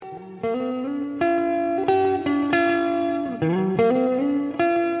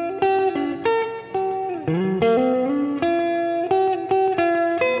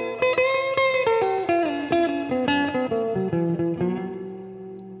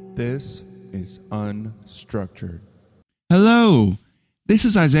This is Unstructured. Hello, this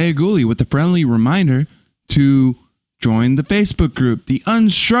is Isaiah Gooley with a friendly reminder to join the Facebook group, the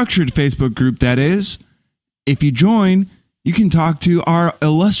Unstructured Facebook group, that is. If you join, you can talk to our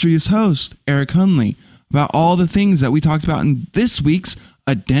illustrious host, Eric Hunley, about all the things that we talked about in this week's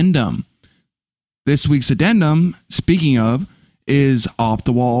addendum. This week's addendum, speaking of, is off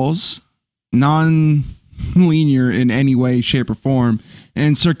the walls, non-linear in any way, shape, or form,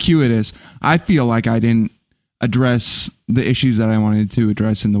 and circuitous. I feel like I didn't address the issues that I wanted to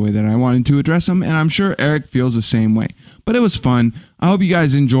address in the way that I wanted to address them, and I'm sure Eric feels the same way. But it was fun. I hope you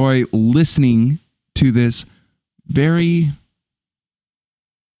guys enjoy listening to this very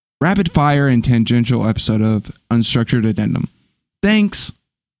rapid fire and tangential episode of Unstructured Addendum. Thanks.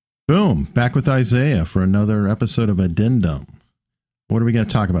 Boom. Back with Isaiah for another episode of Addendum. What are we going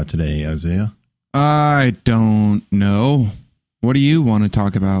to talk about today, Isaiah? I don't know. What do you want to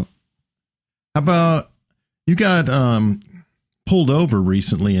talk about? How about you got pulled over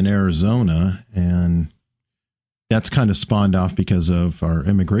recently in Arizona, and that's kind of spawned off because of our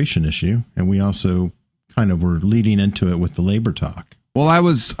immigration issue, and we also kind of were leading into it with the labor talk. Well, I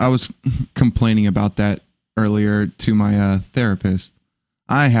was complaining about that earlier to my therapist.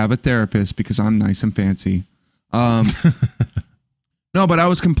 I have a therapist because I'm nice and fancy. No, but I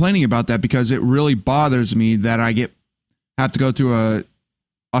was complaining about that because it really bothers me that I have to go through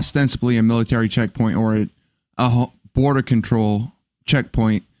ostensibly a military checkpoint or a border control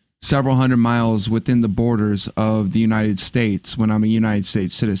checkpoint several hundred miles within the borders of the United States when I'm a United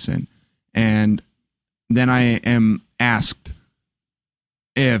States citizen. And then I am asked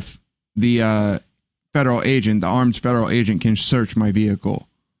if the federal agent, the armed federal agent, can search my vehicle.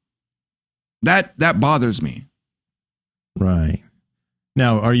 That bothers me. Right.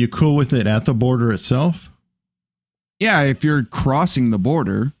 Now, are you cool with it at the border itself? Yeah, if you're crossing the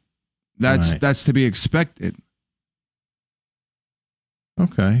border, that's to be expected.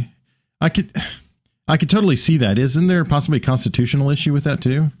 Okay. I could totally see that. Isn't there possibly a constitutional issue with that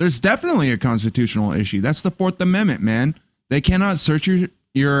too? There's definitely a constitutional issue. That's the Fourth Amendment, man. They cannot search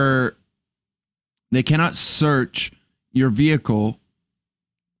your vehicle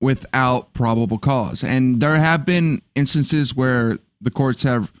without probable cause. And there have been instances where the courts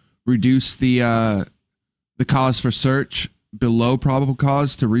have reduced the cause for search below probable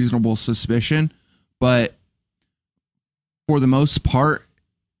cause to reasonable suspicion, but for the most part,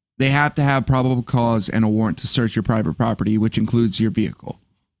 they have to have probable cause and a warrant to search your private property, which includes your vehicle.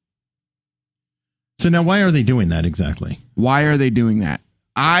 So now why are they doing that exactly? Why are they doing that?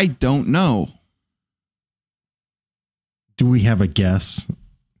 I don't know. Do we have a guess?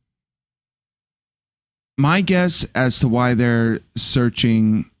 My guess as to why they're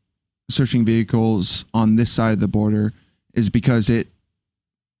searching vehicles on this side of the border is because the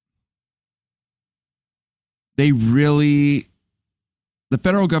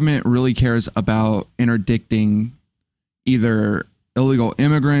federal government really cares about interdicting either illegal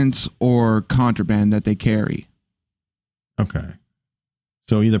immigrants or contraband that they carry. Okay.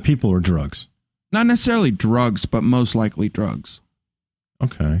 So either people or drugs. Not necessarily drugs, but most likely drugs.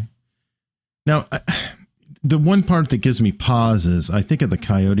 Okay. Now, the one part that gives me pause is I think of the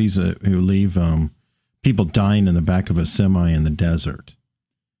coyotes who leave people dying in the back of a semi in the desert.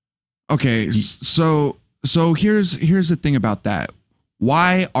 Okay, so here's the thing about that.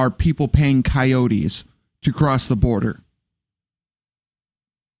 Why are people paying coyotes to cross the border?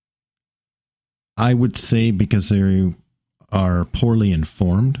 I would say because they are poorly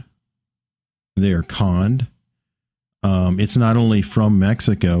informed. They are conned. It's not only from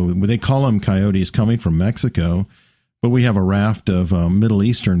Mexico. They call them coyotes coming from Mexico, but we have a raft of Middle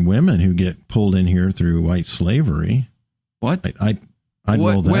Eastern women who get pulled in here through white slavery. What? I'd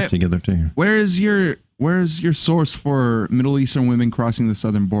roll that together too. Where's your source for Middle Eastern women crossing the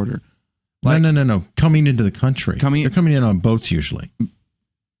southern border? No. Coming into the country. They're coming in on boats usually.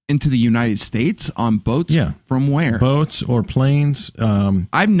 Into the United States on boats? Yeah. From where? Boats or planes.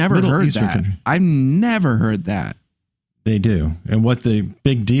 I've never heard Eastern that. country. I've never heard that. They do. And what the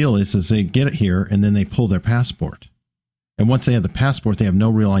big deal is they get it here and then they pull their passport. And once they have the passport, they have no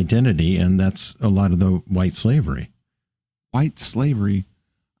real identity. And that's a lot of the white slavery. White slavery?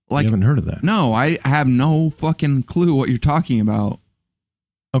 You haven't heard of that? No, I have no fucking clue what you're talking about.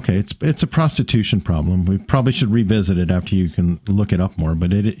 Okay, it's a prostitution problem. We probably should revisit it after you can look it up more.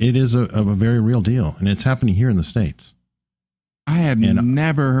 But it is a very real deal. And it's happening here in the States. I have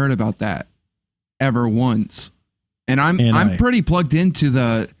never heard about that ever once. And I'm pretty plugged into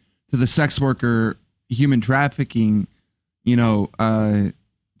the sex worker, human trafficking, the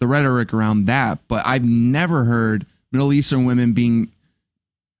rhetoric around that. But I've never heard Middle Eastern women being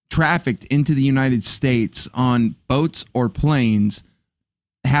trafficked into the United States on boats or planes,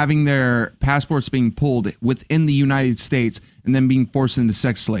 having their passports being pulled within the United States and then being forced into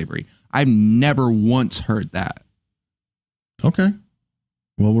sex slavery. I've never once heard that. Okay.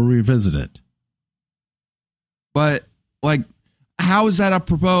 Well, we'll revisit it. But, like, how is that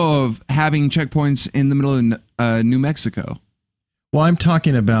apropos of having checkpoints in the middle of New Mexico? Well, I'm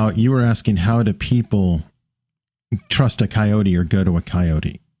talking about, you were asking how do people trust a coyote or go to a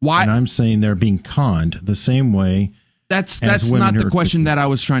coyote? Why? And I'm saying they're being conned the same way. That's women not who the are question cooking. that I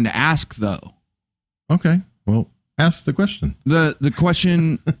was trying to ask, though. Okay. Well, ask the question. The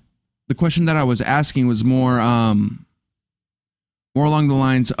question the question that I was asking was more along the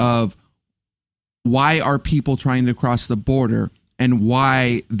lines of, why are people trying to cross the border, and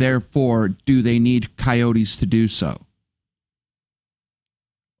why, therefore, do they need coyotes to do so?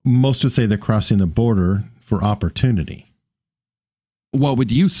 Most would say they're crossing the border for opportunity. What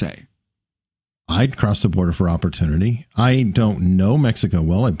would you say? I'd cross the border for opportunity. I don't know Mexico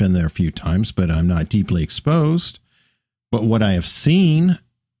well. I've been there a few times, but I'm not deeply exposed. But what I have seen,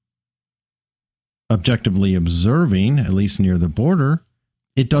 objectively observing, at least near the border,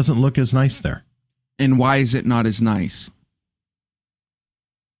 it doesn't look as nice there. And why is it not as nice?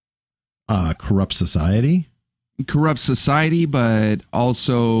 Corrupt society. Corrupt society, but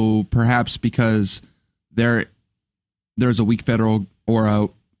also perhaps because there's a weak federal or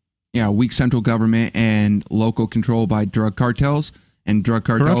weak central government and local control by drug cartels, and drug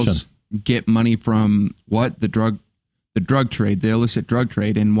cartels Corruption. get money from what? The drug trade, the illicit drug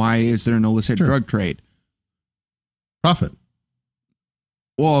trade. And why is there an illicit Sure. drug trade? Profit.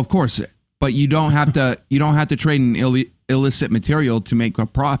 Well, of course, but you don't have to trade in illicit material to make a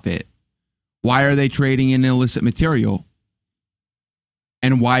profit. Why are they trading in illicit material?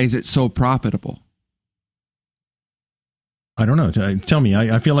 And why is it so profitable? I don't know. Tell me.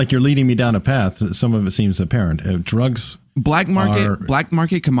 I feel like you're leading me down a path. Some of it seems apparent. Drugs. Black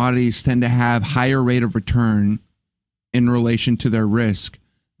market commodities tend to have higher rate of return in relation to their risk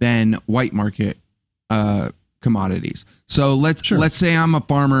than white market commodities. So let's say I'm a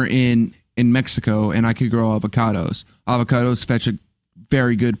farmer in Mexico and I could grow avocados. Avocados fetch a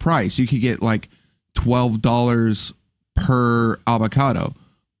very good price. You could get like $12 per avocado.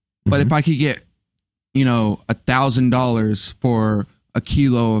 But if I could get, $1,000 for a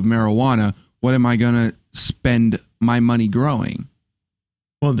kilo of marijuana, what am I going to spend my money growing?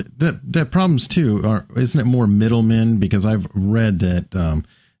 Well, the problems too isn't it more middlemen? Because I've read that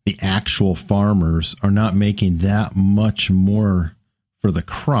the actual farmers are not making that much more for the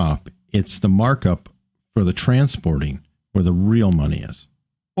crop. It's the markup for the transporting where the real money is.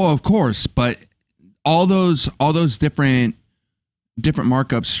 Well, of course, but all those different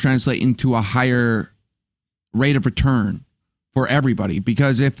markups translate into a higher rate of return for everybody.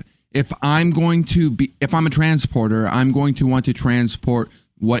 Because if I'm a transporter, I'm going to want to transport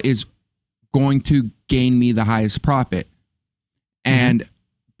what is going to gain me the highest profit. And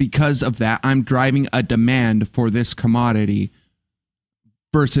because of that, I'm driving a demand for this commodity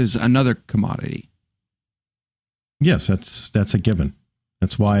versus another commodity. Yes, that's a given.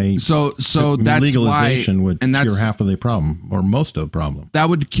 That's why. So that's legalization why, would cure half of the problem or most of the problem. That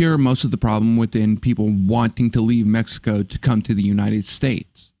would cure most of the problem within people wanting to leave Mexico to come to the United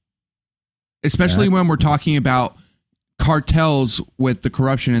States, especially when we're talking about cartels with the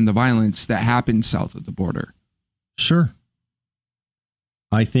corruption and the violence that happens south of the border. Sure.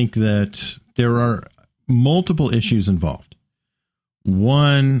 I think that there are multiple issues involved.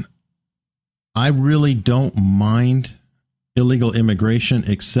 One, I really don't mind illegal immigration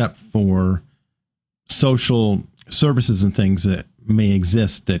except for social services and things that may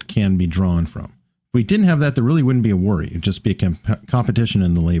exist that can be drawn from. If we didn't have that, there really wouldn't be a worry. It'd just be a competition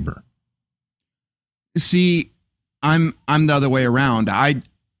in the labor. See, I'm the other way around.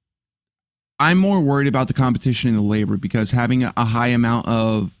 I'm more worried about the competition in the labor because having a high amount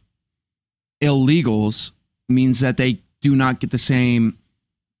of illegals means that they do not get the same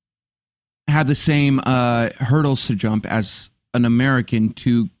hurdles to jump as an American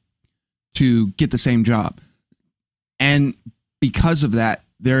to get the same job. And because of that,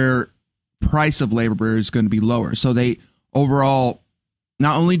 their price of labor is going to be lower. So they overall,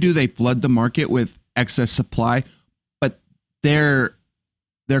 not only do they flood the market with excess supply, but their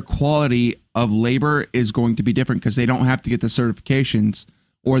quality of labor is going to be different because they don't have to get the certifications,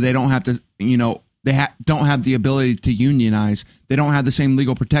 or they don't have to, don't have the ability to unionize. They don't have the same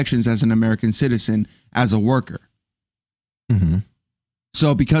legal protections as an American citizen as a worker. Mm-hmm.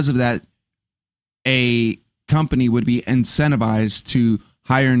 So because of that, a company would be incentivized to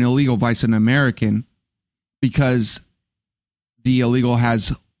hire an illegal vice an American because the illegal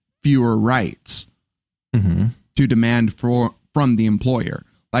has fewer rights to demand from the employer.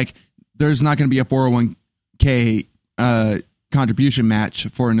 Like, there's not going to be a 401k contribution match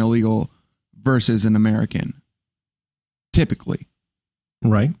for an illegal versus an American, typically.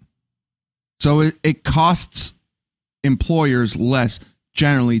 Right. So it costs employers less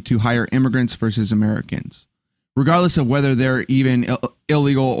generally to hire immigrants versus Americans, regardless of whether they're even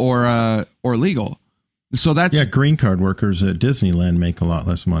illegal or legal. So that's green card workers at Disneyland make a lot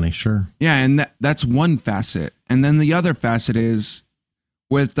less money, sure. Yeah, and that's one facet. And then the other facet is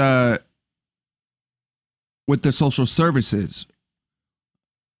with the social services.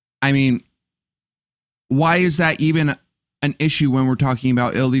 I mean, why is that even an issue when we're talking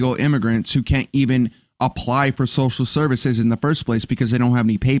about illegal immigrants who can't even apply for social services in the first place because they don't have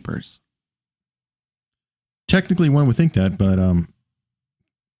any papers? Technically, one would think that, but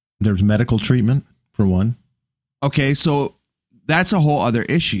there's medical treatment, for one. Okay, so that's a whole other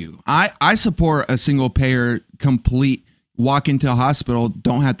issue. I support a single payer, complete walk into a hospital,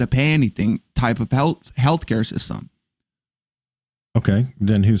 don't have to pay anything type of healthcare system. Okay,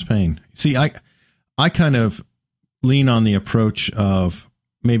 then who's paying? See, I kind of lean on the approach of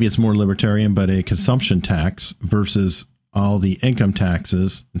maybe it's more libertarian, but a consumption tax versus all the income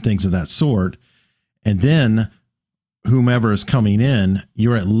taxes and things of that sort. And then whomever is coming in,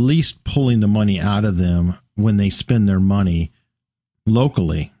 you're at least pulling the money out of them when they spend their money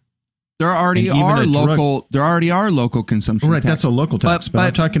locally. There already are local consumption right, tax. That's a local tax. But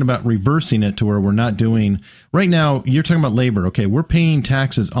I'm talking about reversing it to where we're not doing right now. You're talking about labor. Okay, we're paying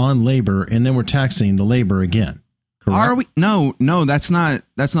taxes on labor and then we're taxing the labor again. Correct? Are we? No, that's not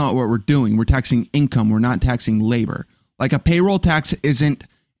what we're doing. We're taxing income. We're not taxing labor. Like, a payroll tax isn't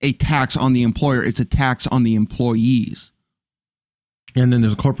a tax on the employer. It's a tax on the employees. And then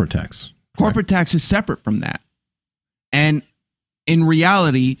there's a corporate tax. Corporate tax is separate from that. And in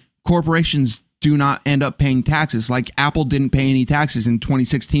reality, corporations do not end up paying taxes. Like, Apple didn't pay any taxes in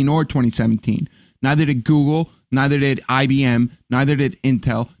 2016 or 2017. Neither did Google, neither did IBM, neither did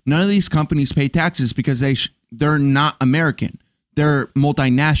Intel. None of these companies pay taxes because they're not American. They're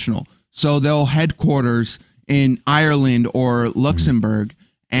multinational. So they'll headquarters in Ireland or Luxembourg,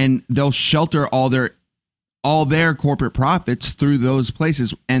 and they'll shelter all their corporate profits through those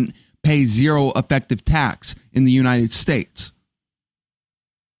places and pay zero effective tax in the United States.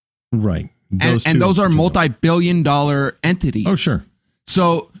 Right. And those are multi-billion-dollar entities. Oh, sure.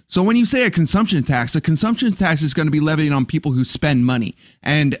 So when you say a consumption tax is going to be levied on people who spend money.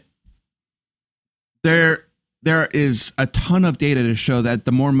 And there is a ton of data to show that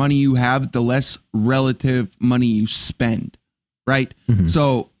the more money you have, the less relative money you spend. Right? Mm-hmm.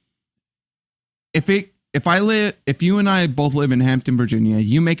 So if you and I both live in Hampton, Virginia,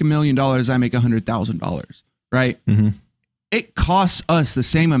 you make $1 million, I make $100,000, right? Mm-hmm. It costs us the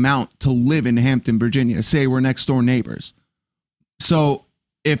same amount to live in Hampton, Virginia. Say we're next door neighbors. So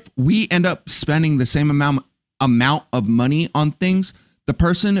if we end up spending the same amount of money on things, the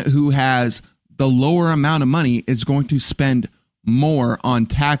person who has the lower amount of money is going to spend more on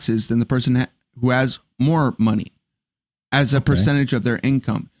taxes than the person who has more money as a percentage of their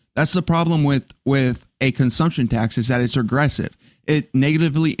income. That's the problem with a consumption tax, is that it's regressive. It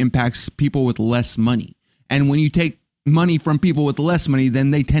negatively impacts people with less money. And when you take money from people with less money,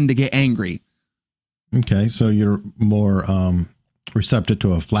 then they tend to get angry. Okay, so you're more receptive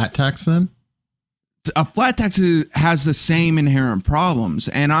to a flat tax then? A flat tax has the same inherent problems.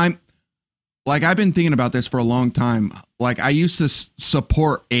 And I've been thinking about this for a long time. Like, I used to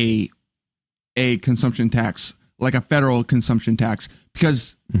support a consumption tax, like a federal consumption tax,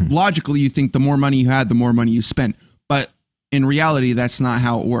 because logically you think the more money you had, the more money you spent. But in reality, that's not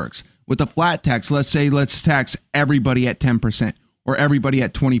how it works. With a flat tax, let's tax everybody at 10% or everybody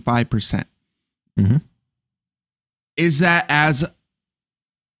at 25%. Mm-hmm. Is that as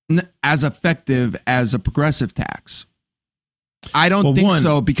effective as a progressive tax? I don't think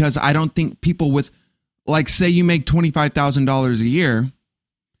so, because I don't think people with, like, say you make $25,000 a year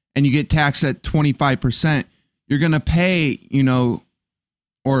and you get taxed at 25%, you're going to pay,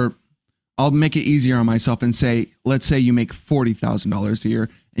 or I'll make it easier on myself and say, let's say you make $40,000 a year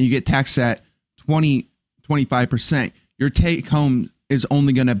and you get taxed at 25%. Your take home is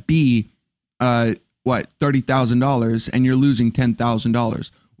only going to be, $30,000, and you're losing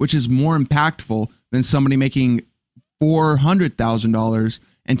 $10,000, which is more impactful than somebody making $400,000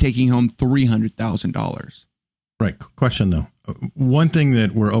 and taking home $300,000. Right. Question though. One thing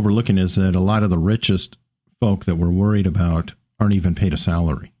that we're overlooking is that a lot of the richest folk that we're worried about aren't even paid a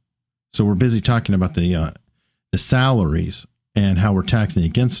salary. So we're busy talking about the salaries and how we're taxing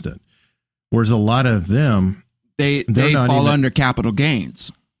against it. Whereas a lot of them, they fall under capital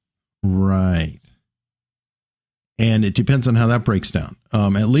gains. Right. And it depends on how that breaks down.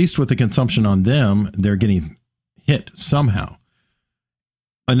 At least with the consumption on them, they're getting hit somehow.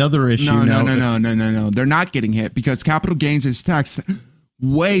 Another issue No. They're not getting hit because capital gains is taxed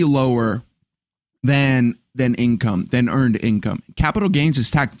way lower than income, than earned income. Capital gains is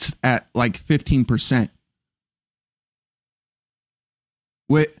taxed at like 15%.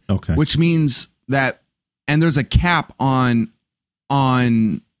 Which means that, and there's a cap on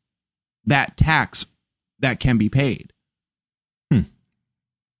that tax that can be paid.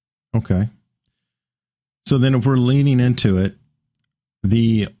 Okay. So then if we're leaning into it,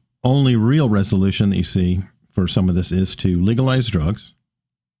 the only real resolution that you see for some of this is to legalize drugs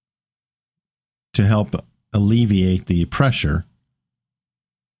to help alleviate the pressure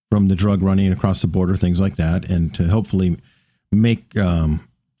from the drug running across the border, things like that, and to hopefully make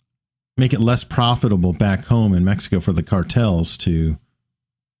it less profitable back home in Mexico for the cartels to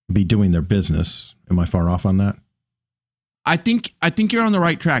be doing their business. Am I far off on that? I think you're on the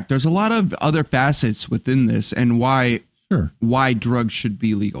right track. There's a lot of other facets within this and why drugs should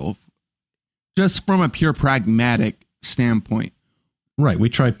be legal. Just from a pure pragmatic standpoint. Right. We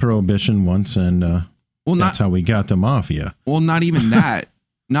tried prohibition once and that's how we got the mafia. Well, not even that.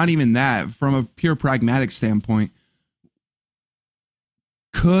 Not even that. From a pure pragmatic standpoint,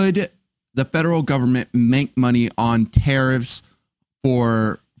 could the federal government make money on tariffs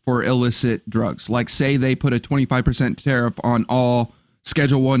for illicit drugs? Like, say they put a 25% tariff on all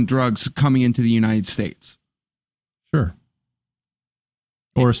Schedule 1 drugs coming into the United States. Sure.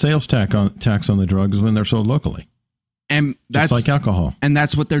 Or a sales tax on the drugs when they're sold locally. And that's just like alcohol. And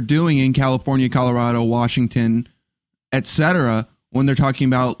that's what they're doing in California, Colorado, Washington, etc. when they're talking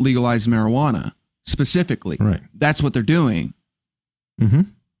about legalized marijuana specifically. Right. That's what they're doing. Mm-hmm.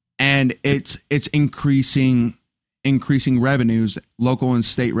 And it's increasing revenues, local and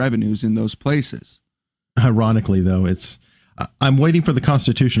state revenues in those places. Ironically, though, I'm waiting for the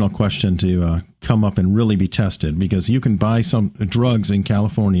constitutional question to come up and really be tested, because you can buy some drugs in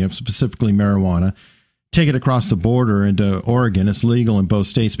California, specifically marijuana, take it across the border into Oregon. It's legal in both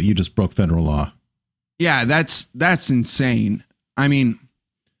states, but you just broke federal law. Yeah, that's insane. I mean,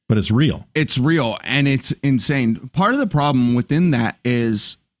 but it's real. It's real, and it's insane. Part of the problem within that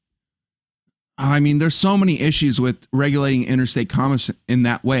is, I mean, there's so many issues with regulating interstate commerce in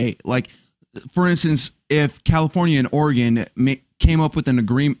that way. Like, for instance, if California and Oregon came up with an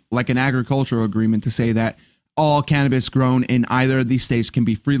agreement, like an agricultural agreement, to say that all cannabis grown in either of these states can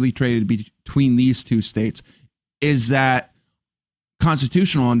be freely traded between these two states, is that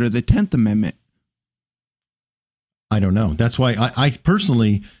constitutional under the 10th Amendment? I don't know. That's why I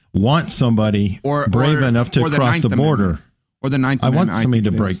personally want somebody brave enough to cross the border. Amendment. Or the 9th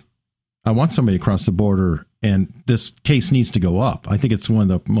Amendment. I want somebody to cross the border, and this case needs to go up. I think it's one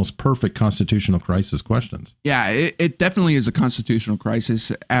of the most perfect constitutional crisis questions. Yeah, it definitely is a constitutional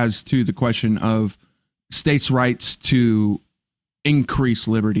crisis as to the question of states' rights to increase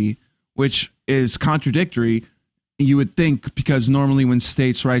liberty, which is contradictory, you would think, because normally when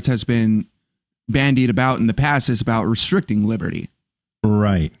states' rights has been bandied about in the past, it's about restricting liberty.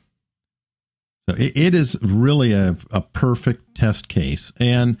 Right. So it is really a perfect test case.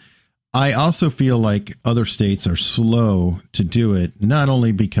 And I also feel like other states are slow to do it, not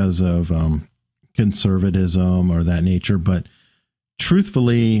only because of conservatism or that nature, but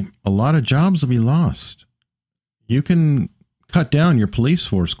truthfully, a lot of jobs will be lost. You can cut down your police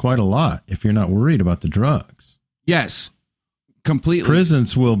force quite a lot if you're not worried about the drugs. Yes, completely.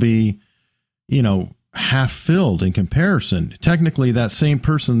 Prisons will be, half filled in comparison. Technically, that same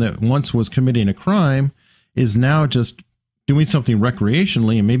person that once was committing a crime is now just doing something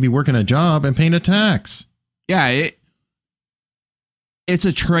recreationally and maybe working a job and paying a tax. Yeah, it's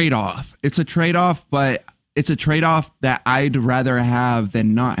a trade-off. It's a trade-off, but it's a trade-off that I'd rather have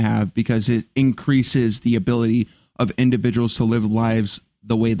than not have, because it increases the ability of individuals to live lives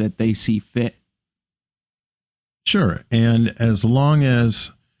the way that they see fit. Sure. And as long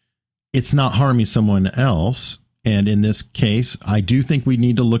as it's not harming someone else, and in this case, I do think we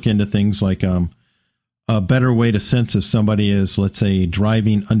need to look into things like a better way to sense if somebody is, let's say,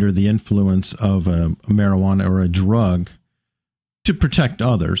 driving under the influence of a marijuana or a drug to protect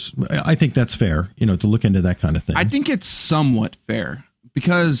others. I think that's fair, to look into that kind of thing. I think it's somewhat fair,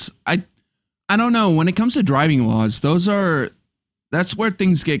 because I don't know, when it comes to driving laws, that's where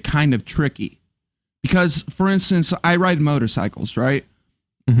things get kind of tricky. Because, for instance, I ride motorcycles, right?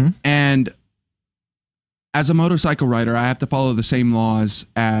 Mm-hmm. And as a motorcycle rider, I have to follow the same laws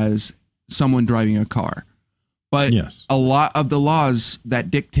as someone driving a car. But yes, a lot of the laws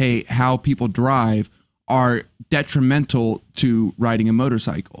that dictate how people drive are detrimental to riding a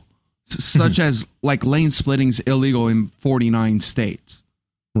motorcycle. such as like lane splitting's illegal in 49 states.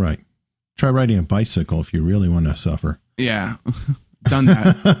 Right. Try riding a bicycle if you really want to suffer. Yeah. Done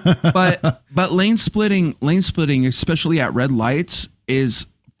that. but lane splitting, especially at red lights, is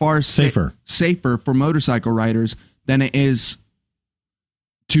far safer for motorcycle riders than it is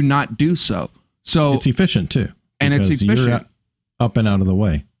to not do so. So it's efficient too. And it's efficient. You're up and out of the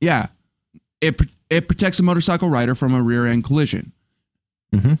way. Yeah. It protects a motorcycle rider from a rear end collision.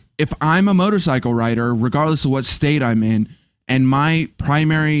 Mm-hmm. If I'm a motorcycle rider, regardless of what state I'm in, and my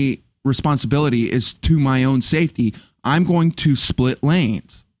primary responsibility is to my own safety, I'm going to split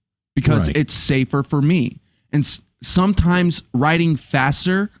lanes because it's safer for me. And sometimes riding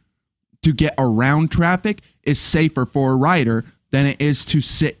faster to get around traffic is safer for a rider than it is to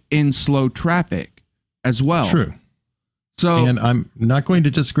sit in slow traffic as well. True. So, and I'm not going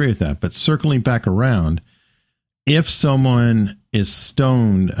to disagree with that, but circling back around, if someone is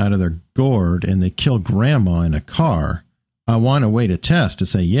stoned out of their gourd and they kill grandma in a car, I want a way to test to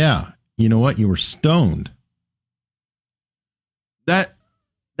say, yeah, you know what? You were stoned. That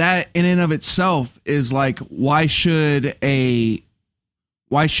in and of itself is like, why should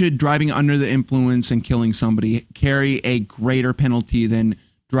driving under the influence and killing somebody carry a greater penalty than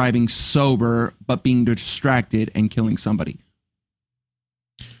driving sober but being distracted and killing somebody?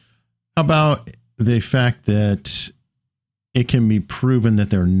 How about the fact that it can be proven that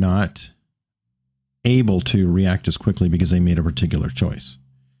they're not able to react as quickly because they made a particular choice?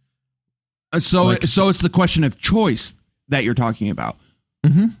 So it's the question of choice that you're talking about.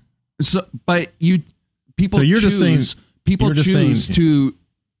 Mm-hmm. So, but people choose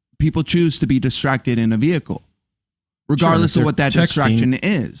to be distracted in a vehicle, regardless of what that distraction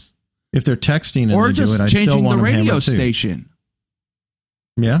is. If they're texting and or they just do it, I changing still want the them radio hammered too. station.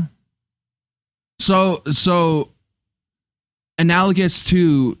 Yeah. So analogous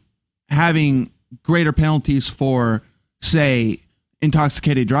to having greater penalties for, say,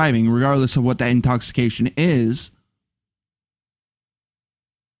 intoxicated driving, regardless of what that intoxication is,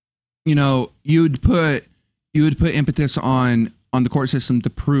 you know, you would put impetus on the court system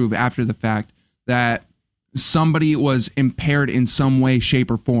to prove after the fact that somebody was impaired in some way, shape,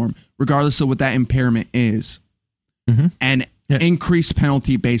 or form, regardless of what that impairment is, and increase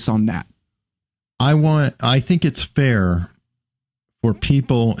penalty based on that. I think it's fair for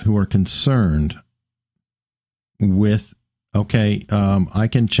people who are concerned with, okay, I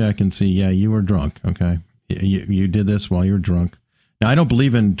can check and see, yeah, you were drunk. Okay. You did this while you were drunk. Now, I don't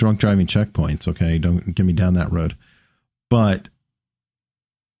believe in drunk driving checkpoints. Okay. Don't get me down that road. But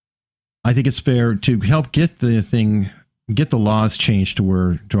I think it's fair to help get the laws changed to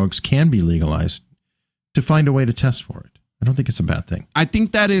where drugs can be legalized, to find a way to test for it. I don't think it's a bad thing. I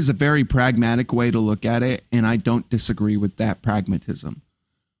think that is a very pragmatic way to look at it, and I don't disagree with that pragmatism.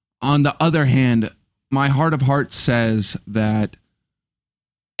 On the other hand, my heart of hearts says that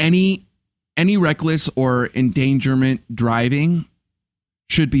any reckless or endangerment driving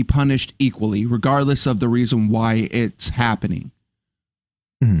should be punished equally, regardless of the reason why it's happening.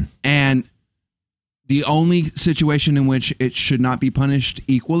 Mm-hmm. And the only situation in which it should not be punished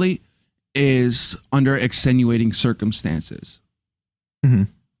equally is under extenuating circumstances. Mm-hmm.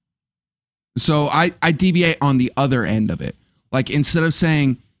 So I deviate on the other end of it. Like, instead of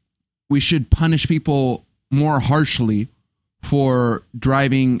saying we should punish people more harshly for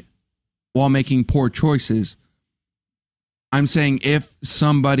driving while making poor choices, I'm saying if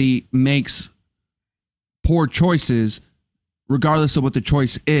somebody makes poor choices, regardless of what the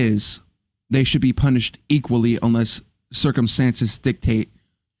choice is, they should be punished equally unless circumstances dictate.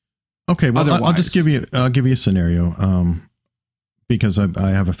 Okay, well, otherwise. I'll just give you a scenario, because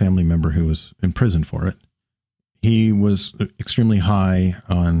I have a family member who was in prison for it. He was extremely high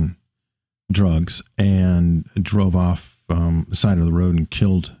on drugs and drove off the side of the road and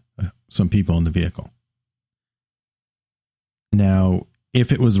killed some people in the vehicle. Now,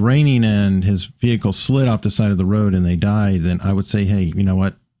 if it was raining and his vehicle slid off the side of the road and they died, then I would say, hey, you know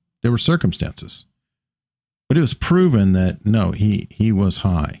what? There were circumstances. But it was proven that, no, he was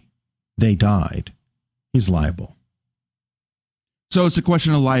high. They died. He's liable. So it's a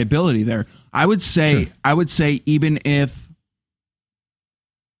question of liability there. I would say, Sure. Even if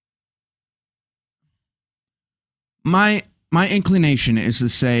my inclination is to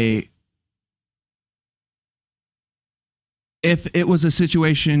say, if it was a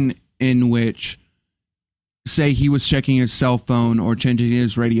situation in which, say, he was checking his cell phone or changing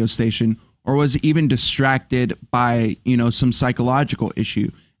his radio station, or was even distracted by, some psychological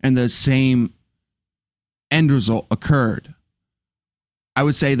issue, and the same end result occurred, I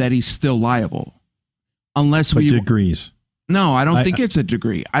would say that he's still liable. Unless but degrees. No, I don't think it's a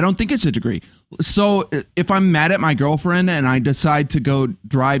degree. I don't think it's a degree. So if I'm mad at my girlfriend and I decide to go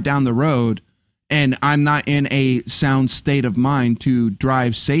drive down the road and I'm not in a sound state of mind to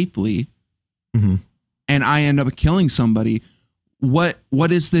drive safely, Mm-hmm. and I end up killing somebody, what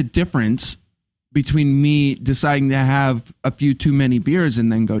is the difference between me deciding to have a few too many beers and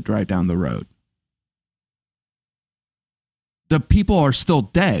then go drive down the road? The people are still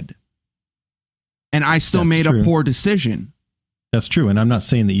dead. And I still made a poor decision. That's true. And I'm not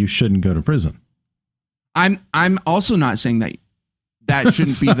saying that you shouldn't go to prison. I'm also not saying that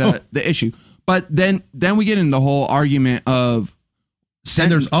shouldn't be the issue. But then we get in the whole argument of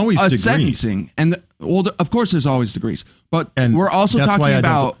and there's always degrees. Sentencing. And of course there's always degrees. But we're also talking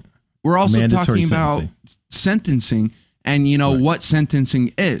about sentencing and what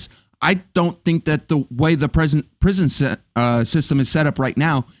sentencing is. I don't think that the way the prison system is set up right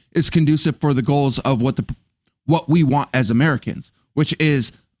now is conducive for the goals of what we want as Americans, which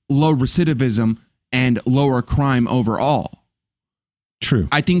is low recidivism and lower crime overall. True.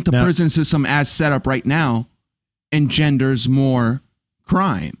 I think the prison system as set up right now engenders more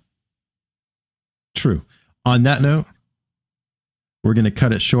crime. True. On that note, we're going to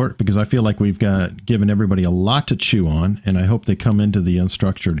cut it short because I feel like we've given everybody a lot to chew on, and I hope they come into the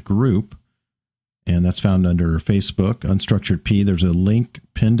Unstructured group, and that's found under Facebook, Unstructured P. There's a link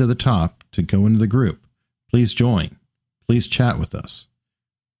pinned to the top to go into the group. Please join. Please chat with us.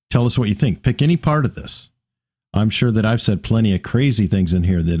 Tell us what you think. Pick any part of this. I'm sure that I've said plenty of crazy things in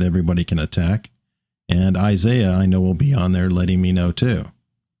here that everybody can attack, and Isaiah, I know, will be on there letting me know too.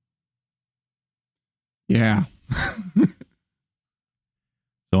 Yeah.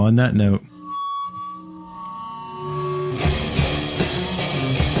 So on that note,